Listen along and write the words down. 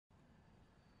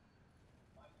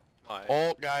Why?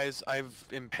 Oh, guys, I've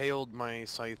impaled my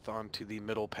scythe onto the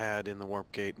middle pad in the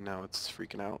warp gate, and now it's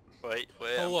freaking out. Wait, Oh,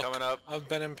 I'm look, coming up. I've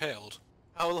been impaled.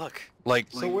 Oh, look. Like,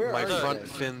 So where my are front they?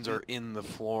 fins are in the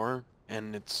floor,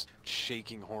 and it's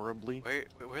shaking horribly.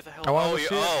 Where the hell? I wanted Oh, to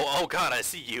see it. oh God, I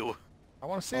see you. I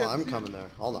want to see Oh, it. I'm coming there.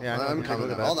 Hold on. Yeah, I know, I'm take a coming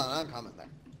look there. at Hold that. on, I'm coming there.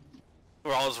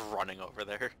 We're all just running over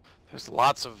there. There's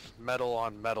lots of metal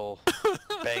on metal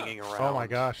banging around. Oh my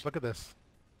gosh, look at this.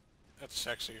 That's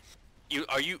sexy.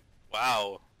 Are you?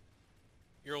 Wow.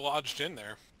 You're lodged in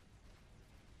there.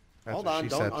 That's Hold what on, she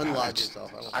don't said. unlodge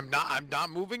yourself. I'm not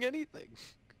moving anything.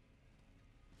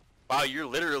 Wow, you're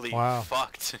literally Wow.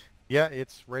 fucked. Yeah,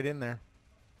 it's right in there.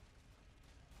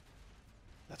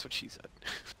 That's what she said.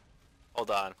 Hold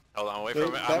on, wait That- for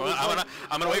him. that was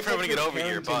I'm gonna wait for him to get over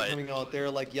here, parenting but coming out there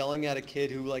like yelling at a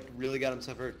kid who like really got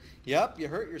himself hurt. Yep, you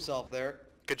hurt yourself there.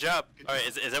 good job. All right,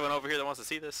 is everyone over here that wants to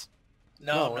see this?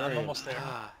 No, No, I'm where are you? almost there.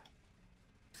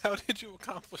 How did you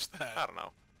accomplish that? I don't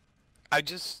know. I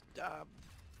just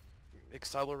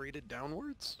accelerated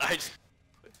downwards. I just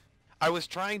I was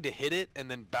trying to hit it and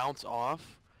then bounce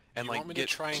off and You like want me to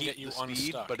try and keep get you the speed,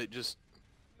 unstuck? but it just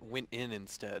went in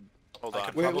instead. hold I on.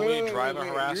 could probably drive a harasser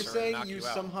You're and saying knock you you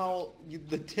out. somehow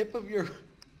the tip of your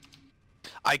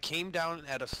I came down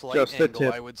at a slight Just the angle.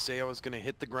 tip. I would say I was going to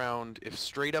hit the ground. If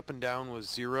straight up and down was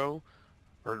 0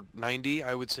 or 90,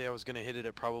 I would say I was going to hit it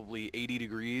at probably 80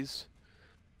 degrees.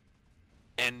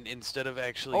 And instead of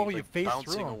actually Oh, you like, phased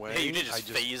bouncing through 'em. away, Hey, you did I just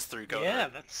phase through Kodak. Yeah,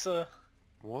 that's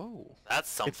Whoa. That's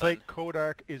something. It's like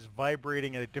Kodak is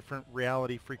vibrating at a different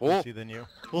reality frequency than you.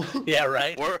 yeah,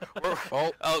 right. We're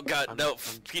Oh, oh god, I'm- no, I'm-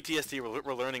 PTSD.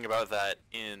 We're learning about that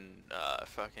in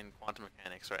fucking quantum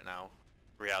mechanics right now.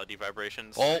 Reality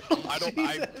vibrations. Oh, I don't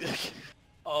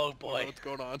Oh know boy. what's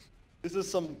going on. This is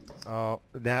some Oh,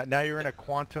 now you're in a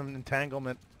quantum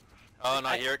entanglement. Oh no,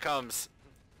 here it comes.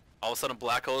 All of a sudden a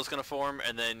black hole is gonna form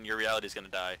and then your reality is gonna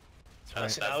die.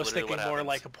 That's, I was literally thinking what more happens.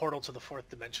 like a portal to the 4th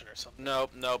dimension or something.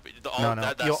 Nope. No,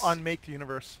 That's, you'll unmake the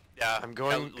universe. yeah, I'm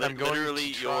going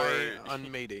literally to try your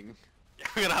unmating.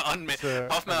 We're gonna unmake. It's a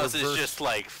Puff Mouse is reverse- just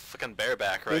like fucking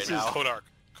bareback right This is- now.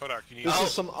 Kodak, you need this to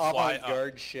is some fly up.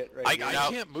 avant-garde shit right I here. Now-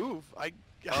 can't move.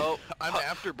 Oh, I'm Puff-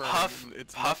 afterburning. Puff,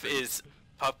 It's Puff nothing. is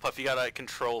Puff. You gotta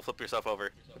control. Flip yourself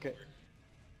over. Okay.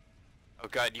 Oh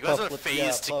god, you guys Puff, are let's-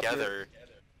 phased yeah, Puff, together.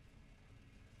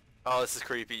 Oh, this is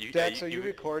creepy. You, Dax, are you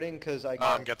recording? Cause I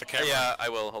Get the camera. Yeah, I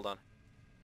will. Hold on.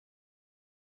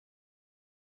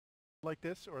 Like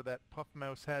this, or that Puff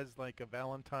Mouse has like a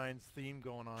Valentine's theme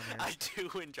going on here. I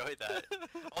do enjoy that.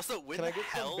 Also, when Can the I get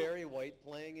hell? some Barry White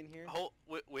playing in here?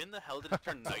 When the hell did it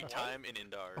turn nighttime in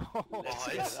Indar?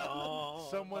 Let's What?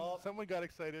 Oh, Someone got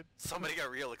excited. Somebody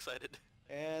got real excited.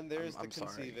 And there's I'm the sorry.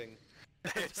 conceiving.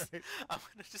 That's right. I'm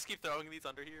gonna just keep throwing these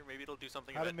under here. Maybe it'll do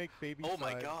something. How to about- make baby Oh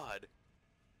my size. god.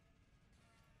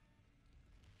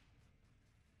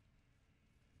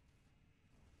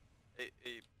 Hey,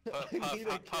 I need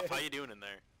a Puff, how kid. you doing in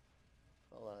there?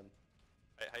 Hold on.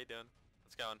 Hey, how you doing?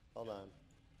 What's going? Hold on.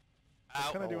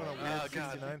 Ow. Kind of doing a Oh, weird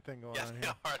God. 69 thing going Yeah, on yeah,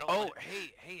 here. I don't Oh, like-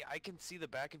 hey, I can see the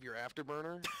back of your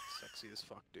afterburner. Sexy as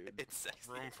fuck, dude. It's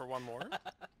sexy. Room for one more?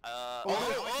 Oh, I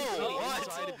can see the what?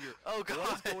 inside of your- Oh god.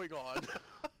 What is going on?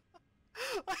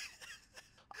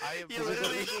 I am You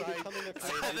literally- becoming a I think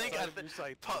inside of your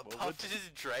scythe at the Puff moment. is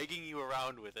just dragging you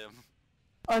around with him.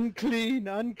 Unclean,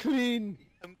 unclean.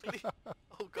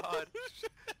 Oh god.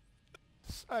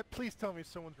 Please tell me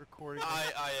someone's recording.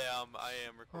 I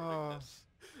am recording Oh. this.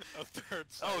 A third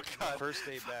Oh side. god. First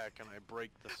day back and I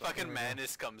break the scythe. Fucking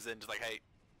Manus comes in just like, hey,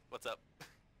 what's up?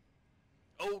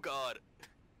 Oh god.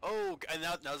 Oh, and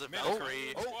now there's a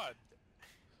Valkyrie. Oh, squad.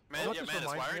 Man, what yeah, this Manus,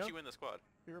 why reminds me aren't of? you in the squad?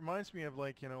 It reminds me of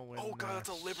like, you know, when Oh god, that's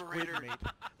a Squid liberator. Mate-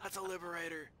 That's a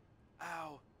liberator.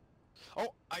 Ow.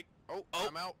 Oh, Oh.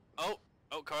 I'm out.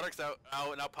 Oh, Kodak's out.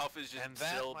 Ow, now Puff is just And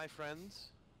that, still. my friends,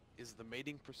 is the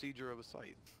mating procedure of a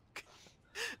scythe.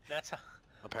 that's how.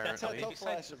 Apparently. That's how That's how baby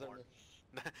sites flashes are are. born.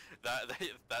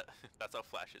 That's how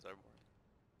flashes are born.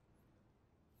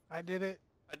 I did it.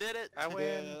 I did it. I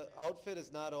win. The outfit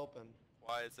is not open.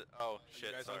 Why is it? Oh You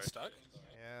shit. guys Sorry. unstuck?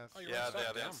 Yes. Oh, you're Yeah,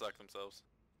 unstuck, they damn. unstuck themselves.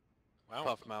 Wow.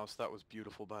 Puff Mouse, that was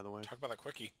beautiful, by the way. Talk about a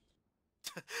quickie.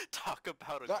 Talk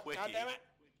about a God quickie. damn it!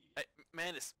 Hey,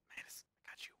 Manus, I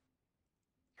got you.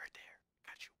 You're right there.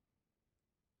 Got you.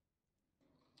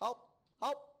 Help!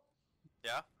 Help!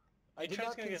 Yeah? I did Train's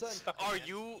not gonna get consent. stuck Are again.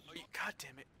 you? God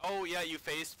damn it. Oh yeah, you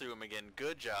phased through him again.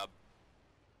 Good job.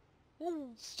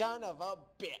 Son of a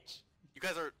bitch! You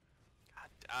guys are. God,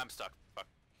 I'm stuck. Fuck.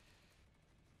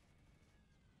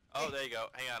 Oh, there you go.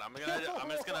 Hang on. I'm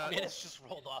just gonna. Minutes just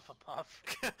rolled off a puff.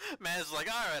 Manus is like,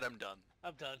 all right, I'm done.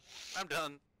 I'm done. I'm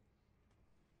done.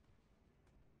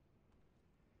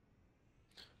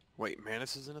 Wait,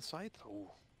 Manus is in a Scythe?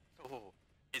 Oh. Oh,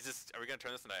 is this? Are we gonna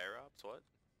turn this into Aerops? What?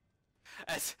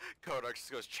 As Kodak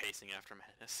just goes chasing after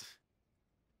Manus.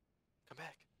 Come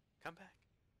back! Come back!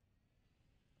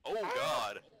 Oh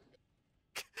God!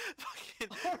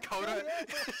 Fucking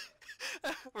Kodak.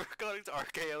 We're going to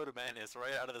RKO to Manus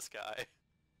right out of the sky.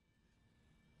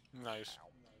 Nice.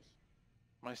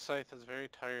 My Scythe is very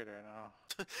tired right now.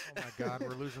 Oh my god,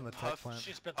 we're losing the tech Puff, plant.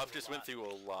 She's been Puff through just a went lot. through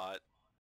a lot.